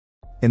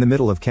In the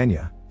middle of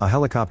Kenya, a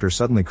helicopter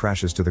suddenly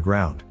crashes to the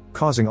ground,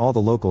 causing all the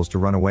locals to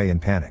run away in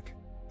panic.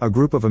 A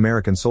group of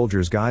American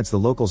soldiers guides the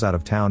locals out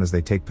of town as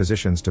they take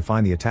positions to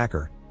find the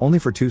attacker, only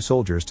for two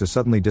soldiers to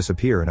suddenly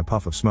disappear in a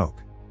puff of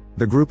smoke.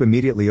 The group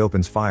immediately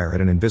opens fire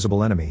at an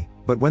invisible enemy,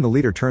 but when the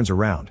leader turns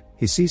around,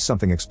 he sees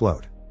something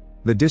explode.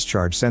 The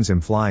discharge sends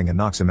him flying and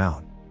knocks him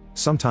out.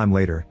 Sometime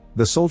later,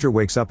 the soldier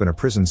wakes up in a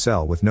prison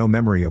cell with no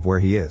memory of where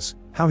he is,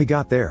 how he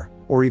got there,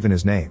 or even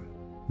his name.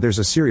 There's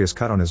a serious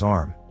cut on his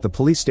arm, the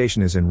police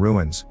station is in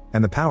ruins,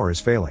 and the power is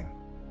failing.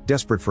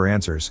 Desperate for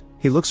answers,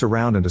 he looks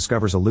around and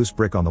discovers a loose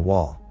brick on the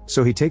wall,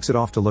 so he takes it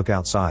off to look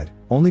outside,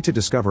 only to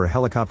discover a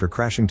helicopter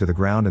crashing to the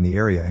ground in the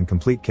area in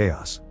complete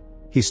chaos.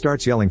 He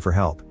starts yelling for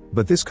help,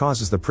 but this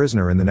causes the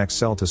prisoner in the next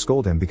cell to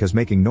scold him because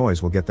making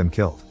noise will get them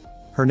killed.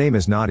 Her name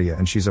is Nadia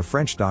and she's a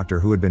French doctor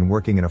who had been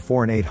working in a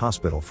foreign aid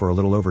hospital for a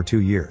little over 2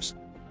 years.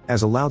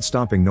 As a loud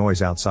stomping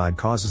noise outside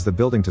causes the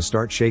building to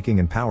start shaking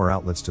and power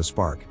outlets to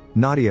spark,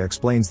 Nadia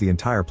explains the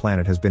entire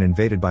planet has been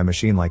invaded by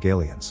machine-like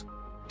aliens.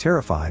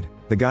 Terrified,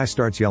 the guy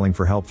starts yelling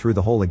for help through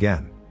the hole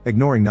again,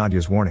 ignoring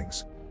Nadia's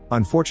warnings.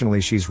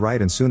 Unfortunately she's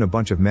right and soon a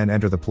bunch of men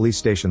enter the police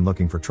station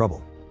looking for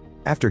trouble.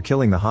 After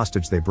killing the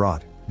hostage they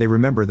brought, they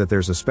remember that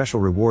there's a special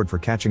reward for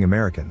catching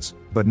Americans,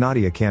 but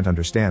Nadia can't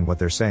understand what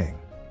they're saying.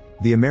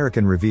 The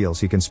American reveals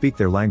he can speak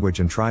their language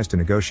and tries to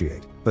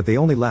negotiate, but they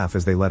only laugh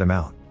as they let him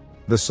out.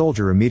 The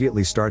soldier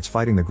immediately starts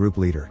fighting the group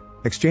leader,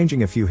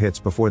 exchanging a few hits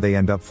before they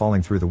end up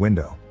falling through the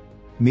window.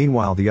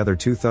 Meanwhile the other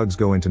two thugs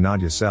go into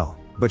Nadia's cell,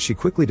 but she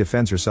quickly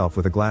defends herself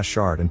with a glass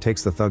shard and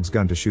takes the thug's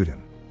gun to shoot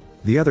him.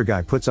 The other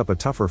guy puts up a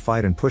tougher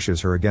fight and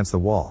pushes her against the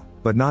wall,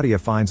 but Nadia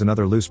finds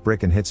another loose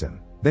brick and hits him,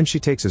 then she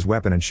takes his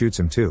weapon and shoots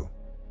him too.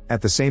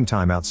 At the same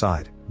time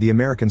outside, the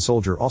American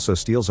soldier also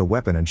steals a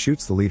weapon and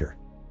shoots the leader.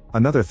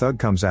 Another thug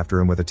comes after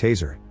him with a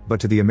taser, but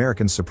to the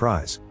American's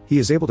surprise, he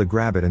is able to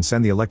grab it and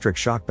send the electric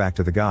shock back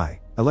to the guy,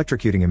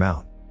 electrocuting him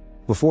out.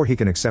 Before he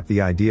can accept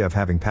the idea of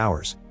having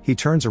powers, he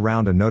turns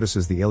around and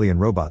notices the alien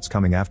robots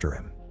coming after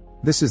him.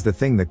 This is the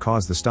thing that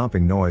caused the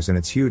stomping noise and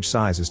its huge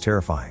size is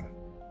terrifying.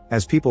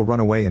 As people run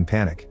away in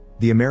panic,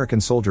 the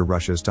American soldier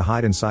rushes to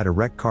hide inside a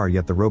wrecked car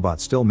yet the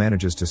robot still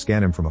manages to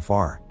scan him from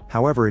afar,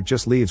 however it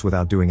just leaves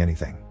without doing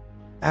anything.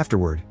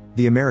 Afterward,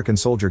 the American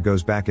soldier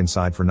goes back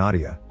inside for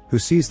Nadia, who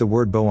sees the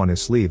word Bo on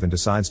his sleeve and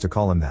decides to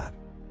call him that.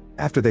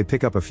 After they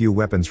pick up a few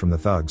weapons from the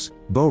thugs,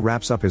 Bo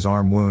wraps up his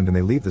arm wound and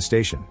they leave the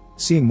station,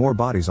 seeing more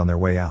bodies on their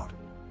way out.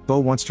 Bo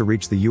wants to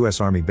reach the US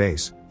Army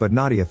base, but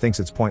Nadia thinks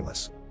it's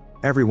pointless.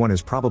 Everyone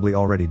is probably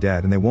already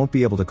dead and they won't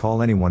be able to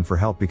call anyone for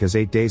help because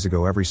 8 days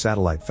ago every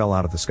satellite fell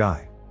out of the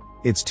sky.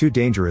 It's too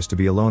dangerous to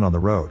be alone on the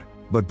road,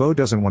 but Bo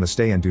doesn't want to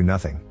stay and do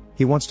nothing,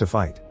 he wants to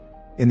fight.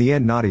 In the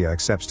end Nadia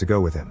accepts to go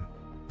with him.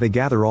 They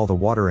gather all the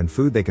water and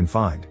food they can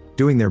find,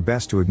 doing their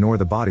best to ignore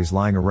the bodies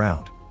lying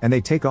around, and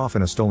they take off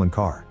in a stolen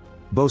car.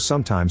 Bo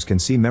sometimes can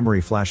see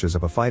memory flashes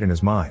of a fight in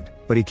his mind,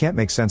 but he can't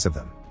make sense of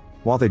them.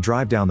 While they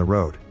drive down the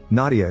road,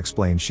 Nadia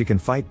explains she can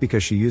fight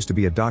because she used to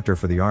be a doctor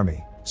for the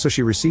army, so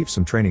she received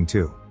some training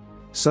too.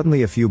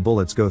 Suddenly a few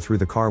bullets go through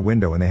the car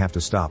window and they have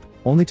to stop,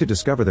 only to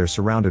discover they're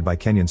surrounded by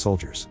Kenyan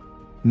soldiers.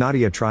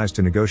 Nadia tries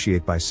to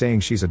negotiate by saying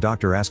she's a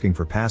doctor asking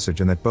for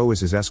passage and that Bo is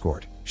his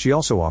escort. She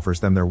also offers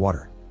them their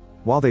water.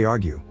 While they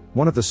argue,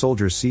 one of the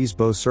soldiers sees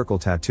Bo's circle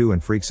tattoo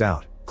and freaks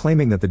out,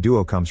 claiming that the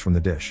duo comes from the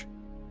dish.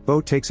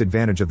 Bo takes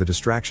advantage of the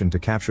distraction to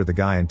capture the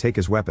guy and take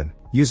his weapon,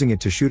 using it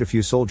to shoot a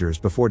few soldiers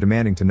before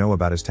demanding to know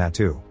about his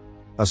tattoo.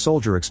 A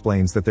soldier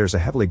explains that there's a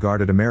heavily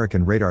guarded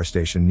American radar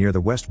station near the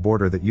west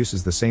border that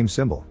uses the same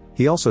symbol.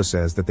 He also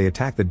says that they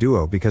attack the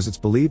duo because it's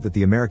believed that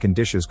the American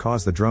dishes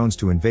cause the drones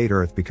to invade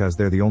Earth because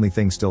they're the only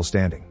thing still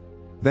standing.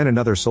 Then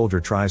another soldier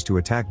tries to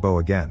attack Bo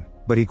again,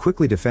 but he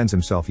quickly defends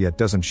himself yet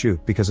doesn't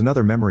shoot because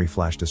another memory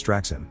flash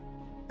distracts him.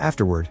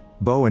 Afterward,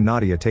 Bo and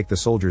Nadia take the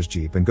soldier's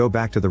jeep and go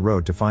back to the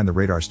road to find the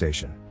radar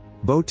station.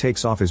 Bo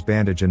takes off his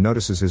bandage and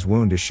notices his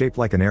wound is shaped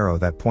like an arrow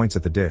that points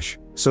at the dish,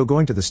 so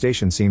going to the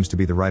station seems to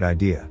be the right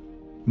idea.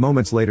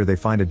 Moments later they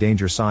find a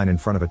danger sign in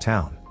front of a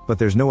town, but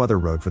there's no other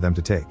road for them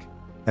to take.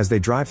 As they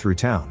drive through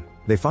town,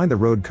 they find the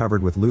road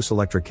covered with loose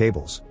electric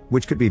cables,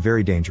 which could be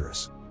very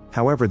dangerous.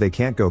 However, they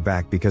can't go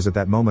back because at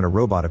that moment a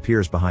robot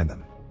appears behind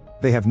them.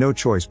 They have no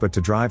choice but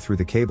to drive through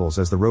the cables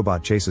as the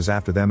robot chases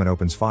after them and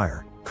opens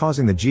fire,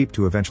 causing the jeep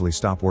to eventually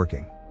stop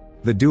working.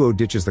 The duo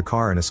ditches the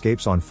car and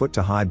escapes on foot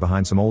to hide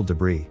behind some old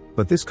debris,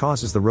 but this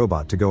causes the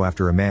robot to go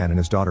after a man and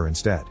his daughter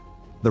instead.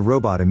 The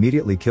robot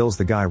immediately kills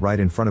the guy right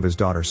in front of his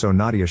daughter, so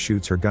Nadia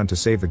shoots her gun to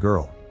save the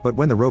girl, but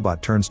when the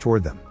robot turns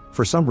toward them,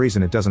 for some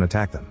reason it doesn't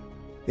attack them.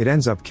 It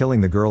ends up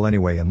killing the girl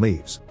anyway and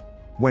leaves.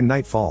 When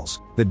night falls,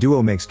 the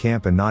duo makes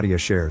camp and Nadia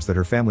shares that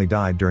her family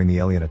died during the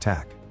alien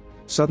attack.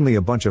 Suddenly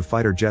a bunch of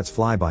fighter jets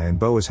fly by and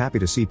Bo is happy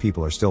to see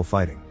people are still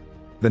fighting.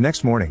 The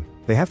next morning,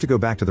 they have to go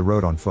back to the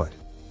road on foot.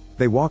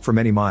 They walk for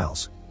many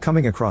miles,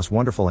 coming across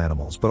wonderful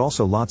animals but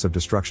also lots of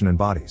destruction and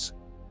bodies.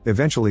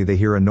 Eventually they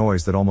hear a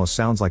noise that almost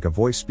sounds like a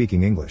voice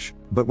speaking English,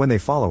 but when they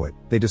follow it,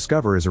 they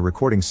discover is a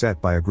recording set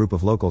by a group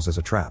of locals as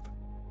a trap.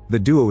 The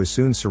duo is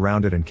soon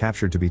surrounded and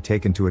captured to be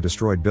taken to a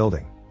destroyed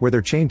building, where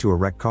they're chained to a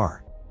wrecked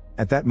car.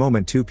 At that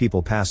moment two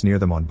people pass near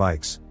them on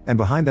bikes, and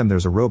behind them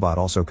there's a robot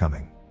also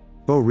coming.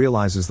 Bo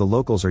realizes the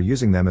locals are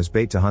using them as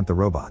bait to hunt the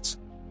robots.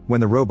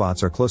 When the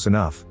robots are close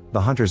enough,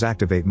 the hunters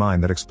activate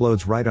mine that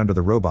explodes right under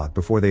the robot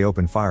before they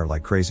open fire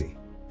like crazy.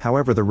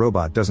 However, the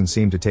robot doesn't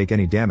seem to take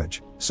any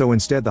damage, so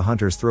instead the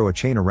hunters throw a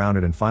chain around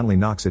it and finally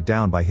knocks it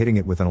down by hitting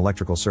it with an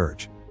electrical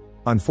surge.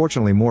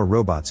 Unfortunately, more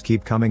robots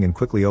keep coming and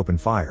quickly open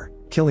fire,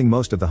 killing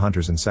most of the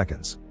hunters in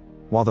seconds.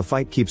 While the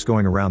fight keeps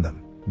going around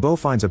them, Bo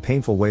finds a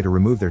painful way to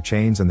remove their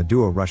chains and the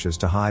duo rushes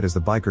to hide as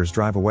the bikers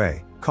drive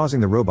away,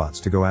 causing the robots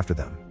to go after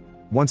them.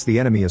 Once the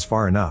enemy is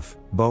far enough,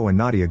 Bo and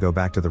Nadia go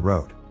back to the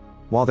road.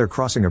 While they're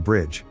crossing a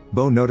bridge,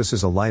 Bo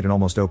notices a light and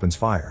almost opens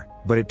fire,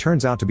 but it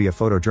turns out to be a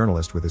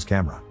photojournalist with his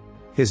camera.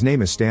 His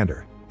name is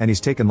Stander, and he's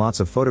taken lots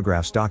of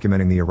photographs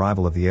documenting the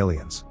arrival of the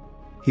aliens.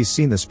 He's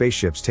seen the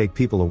spaceships take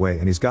people away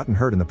and he's gotten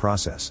hurt in the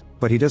process,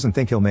 but he doesn't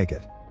think he'll make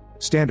it.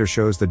 Stander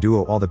shows the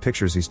duo all the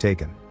pictures he's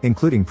taken,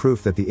 including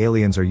proof that the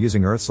aliens are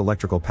using Earth's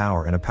electrical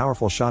power and a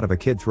powerful shot of a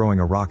kid throwing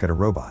a rock at a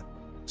robot.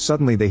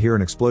 Suddenly they hear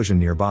an explosion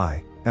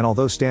nearby, and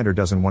although Stander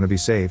doesn't want to be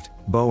saved,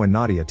 Bo and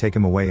Nadia take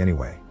him away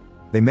anyway.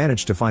 They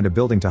manage to find a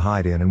building to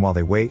hide in, and while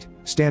they wait,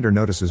 Stander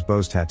notices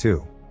Bo's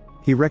tattoo.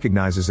 He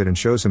recognizes it and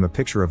shows him a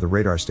picture of the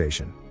radar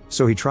station,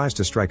 so he tries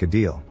to strike a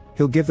deal.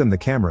 He'll give them the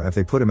camera if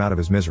they put him out of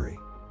his misery.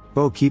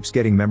 Bo keeps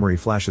getting memory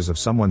flashes of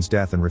someone's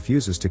death and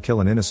refuses to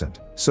kill an innocent,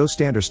 so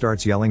Stander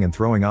starts yelling and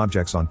throwing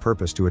objects on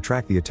purpose to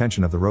attract the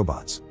attention of the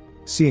robots.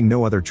 Seeing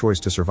no other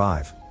choice to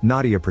survive,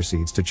 Nadia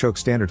proceeds to choke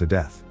Stander to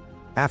death.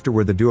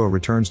 Afterward the duo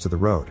returns to the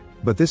road,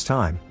 but this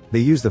time, they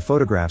use the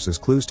photographs as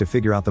clues to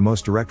figure out the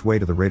most direct way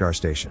to the radar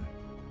station.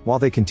 While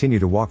they continue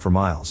to walk for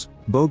miles,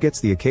 Bo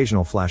gets the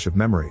occasional flash of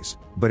memories,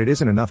 but it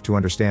isn't enough to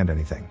understand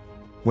anything.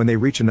 When they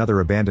reach another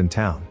abandoned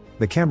town,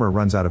 the camera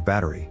runs out of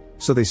battery,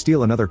 so they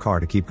steal another car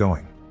to keep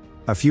going.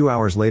 A few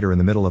hours later in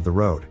the middle of the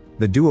road,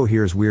 the duo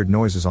hears weird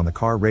noises on the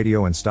car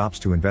radio and stops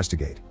to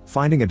investigate,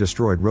 finding a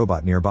destroyed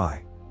robot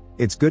nearby.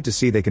 It's good to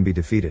see they can be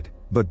defeated,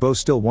 but Bo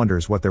still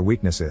wonders what their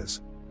weakness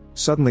is.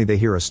 Suddenly they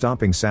hear a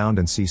stomping sound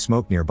and see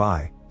smoke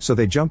nearby, so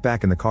they jump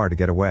back in the car to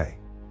get away.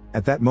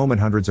 At that moment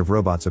hundreds of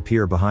robots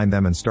appear behind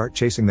them and start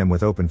chasing them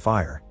with open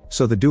fire,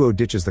 so the duo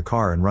ditches the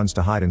car and runs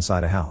to hide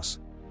inside a house.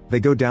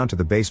 They go down to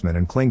the basement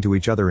and cling to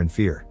each other in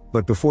fear,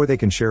 but before they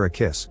can share a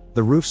kiss,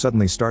 the roof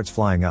suddenly starts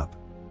flying up.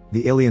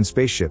 The alien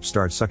spaceship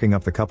starts sucking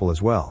up the couple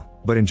as well,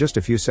 but in just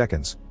a few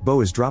seconds, Bo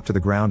is dropped to the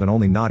ground and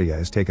only Nadia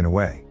is taken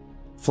away.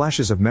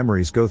 Flashes of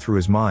memories go through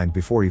his mind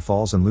before he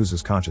falls and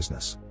loses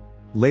consciousness.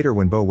 Later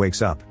when Bo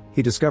wakes up,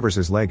 he discovers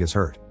his leg is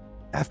hurt.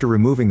 After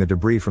removing the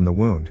debris from the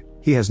wound,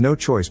 he has no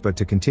choice but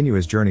to continue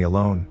his journey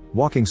alone,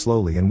 walking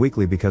slowly and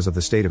weakly because of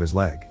the state of his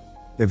leg.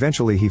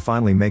 Eventually he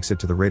finally makes it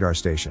to the radar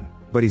station,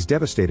 but he's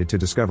devastated to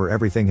discover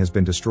everything has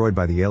been destroyed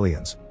by the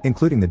aliens,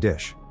 including the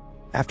dish.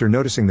 After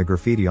noticing the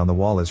graffiti on the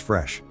wall is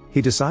fresh,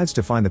 he decides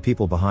to find the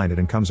people behind it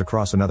and comes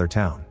across another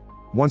town.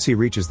 Once he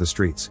reaches the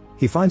streets,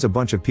 he finds a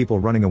bunch of people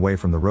running away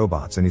from the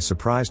robots and he's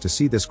surprised to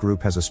see this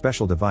group has a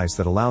special device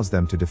that allows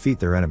them to defeat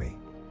their enemy.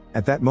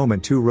 At that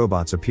moment two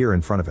robots appear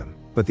in front of him,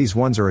 but these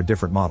ones are a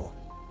different model.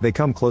 They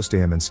come close to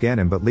him and scan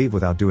him but leave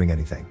without doing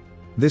anything.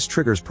 This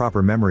triggers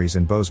proper memories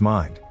in Bo's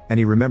mind, and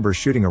he remembers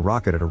shooting a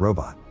rocket at a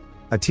robot.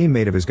 A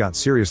teammate of his got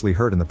seriously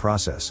hurt in the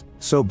process,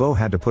 so Bo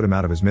had to put him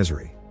out of his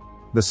misery.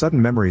 The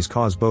sudden memories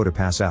cause Bo to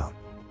pass out.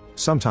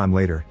 Sometime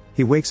later,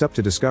 he wakes up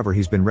to discover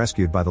he's been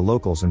rescued by the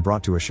locals and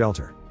brought to a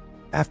shelter.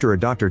 After a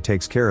doctor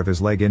takes care of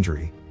his leg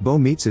injury, Bo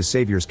meets his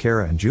saviors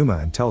Kara and Juma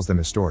and tells them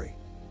his story.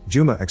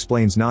 Juma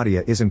explains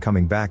Nadia isn't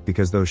coming back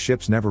because those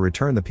ships never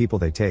return the people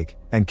they take,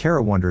 and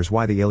Kara wonders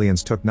why the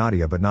aliens took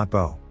Nadia but not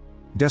Bo.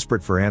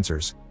 Desperate for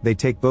answers, they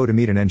take Bo to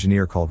meet an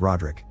engineer called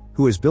Roderick,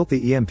 who has built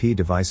the EMP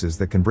devices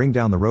that can bring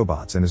down the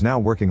robots and is now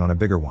working on a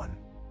bigger one.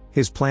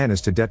 His plan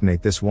is to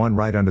detonate this one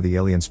right under the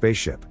alien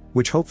spaceship,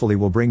 which hopefully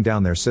will bring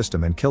down their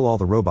system and kill all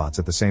the robots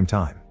at the same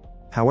time.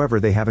 However,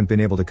 they haven't been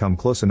able to come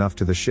close enough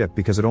to the ship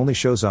because it only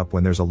shows up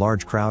when there's a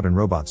large crowd and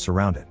robots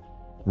surround it.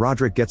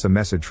 Roderick gets a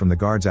message from the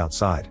guards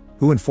outside,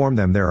 who inform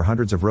them there are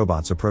hundreds of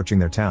robots approaching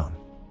their town.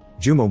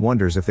 Juma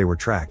wonders if they were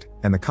tracked,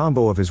 and the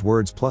combo of his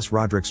words plus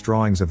Roderick's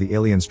drawings of the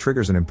aliens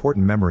triggers an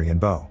important memory in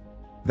Bo.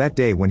 That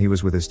day when he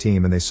was with his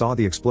team and they saw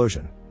the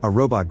explosion, a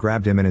robot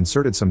grabbed him and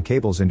inserted some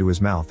cables into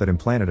his mouth that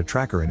implanted a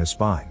tracker in his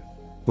spine.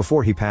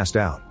 Before he passed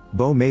out,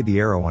 Bo made the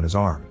arrow on his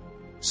arm.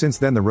 Since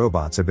then the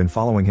robots have been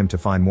following him to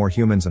find more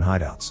humans and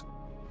hideouts.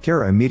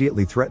 Kara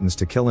immediately threatens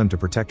to kill him to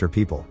protect her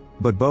people,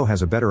 but Bo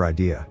has a better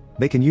idea.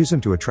 They can use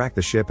him to attract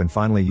the ship and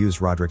finally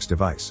use Roderick's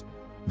device.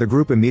 The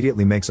group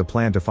immediately makes a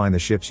plan to find the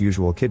ship's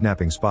usual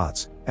kidnapping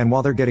spots, and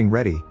while they're getting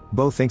ready,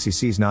 Bo thinks he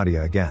sees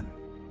Nadia again.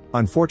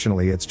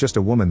 Unfortunately, it's just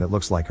a woman that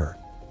looks like her.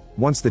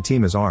 Once the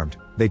team is armed,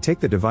 they take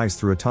the device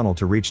through a tunnel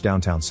to reach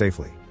downtown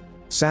safely.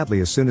 Sadly,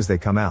 as soon as they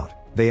come out,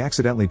 they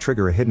accidentally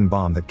trigger a hidden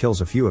bomb that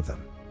kills a few of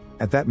them.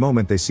 At that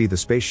moment they see the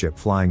spaceship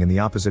flying in the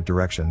opposite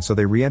direction, so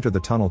they re-enter the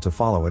tunnel to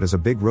follow it as a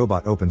big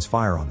robot opens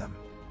fire on them.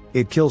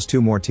 It kills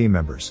 2 more team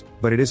members,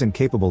 but it isn't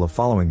capable of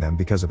following them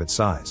because of its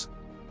size.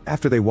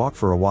 After they walk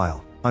for a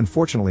while,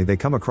 unfortunately they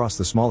come across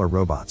the smaller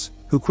robots,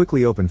 who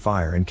quickly open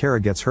fire and Kara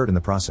gets hurt in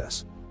the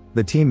process.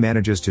 The team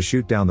manages to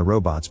shoot down the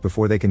robots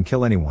before they can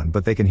kill anyone,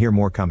 but they can hear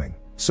more coming,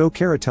 so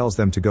Kara tells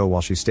them to go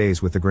while she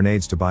stays with the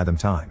grenades to buy them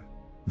time.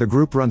 The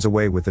group runs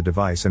away with the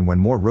device, and when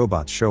more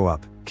robots show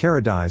up,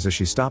 Kara dies as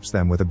she stops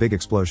them with a big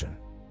explosion.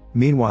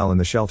 Meanwhile in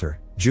the shelter,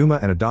 Juma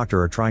and a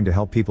doctor are trying to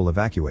help people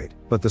evacuate,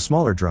 but the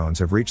smaller drones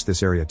have reached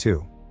this area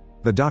too.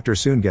 The doctor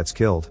soon gets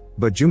killed,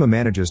 but Juma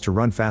manages to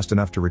run fast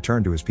enough to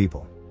return to his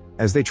people.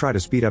 As they try to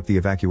speed up the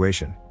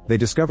evacuation, they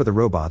discover the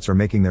robots are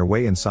making their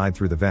way inside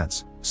through the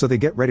vents, so they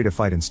get ready to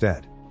fight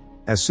instead.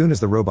 As soon as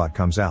the robot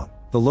comes out,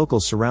 the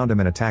locals surround him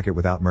and attack it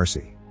without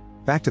mercy.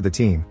 Back to the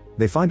team,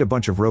 they find a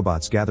bunch of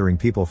robots gathering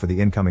people for the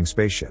incoming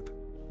spaceship.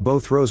 Bo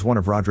throws one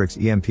of Roderick's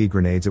EMP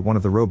grenades at one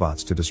of the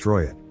robots to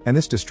destroy it, and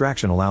this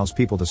distraction allows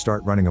people to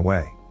start running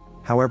away.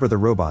 However, the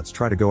robots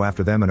try to go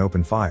after them and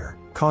open fire,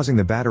 causing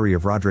the battery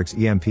of Roderick's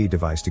EMP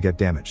device to get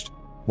damaged.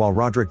 While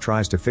Roderick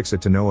tries to fix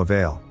it to no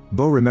avail,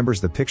 Bo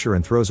remembers the picture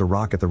and throws a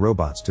rock at the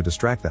robots to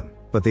distract them,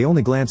 but they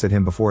only glance at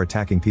him before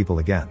attacking people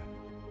again.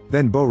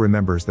 Then Bo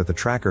remembers that the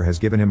tracker has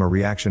given him a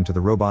reaction to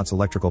the robot's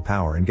electrical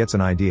power and gets an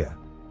idea.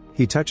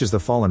 He touches the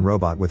fallen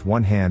robot with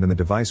one hand and the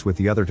device with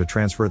the other to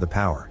transfer the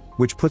power,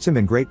 which puts him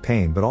in great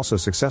pain but also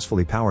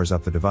successfully powers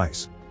up the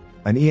device.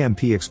 An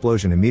EMP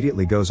explosion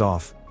immediately goes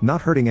off,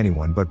 not hurting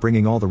anyone but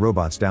bringing all the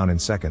robots down in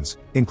seconds,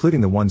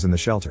 including the ones in the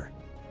shelter.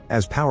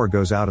 As power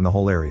goes out in the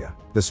whole area,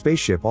 the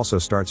spaceship also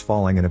starts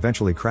falling and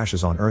eventually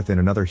crashes on Earth in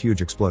another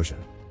huge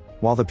explosion.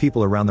 While the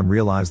people around them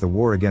realize the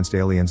war against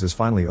aliens is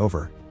finally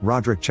over,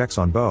 Roderick checks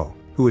on Bo,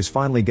 who is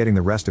finally getting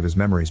the rest of his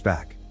memories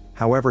back.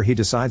 However, he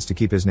decides to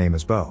keep his name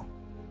as Bo.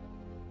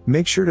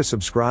 Make sure to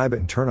subscribe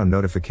and turn on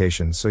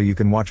notifications so you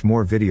can watch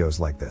more videos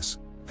like this.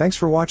 Thanks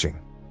for watching.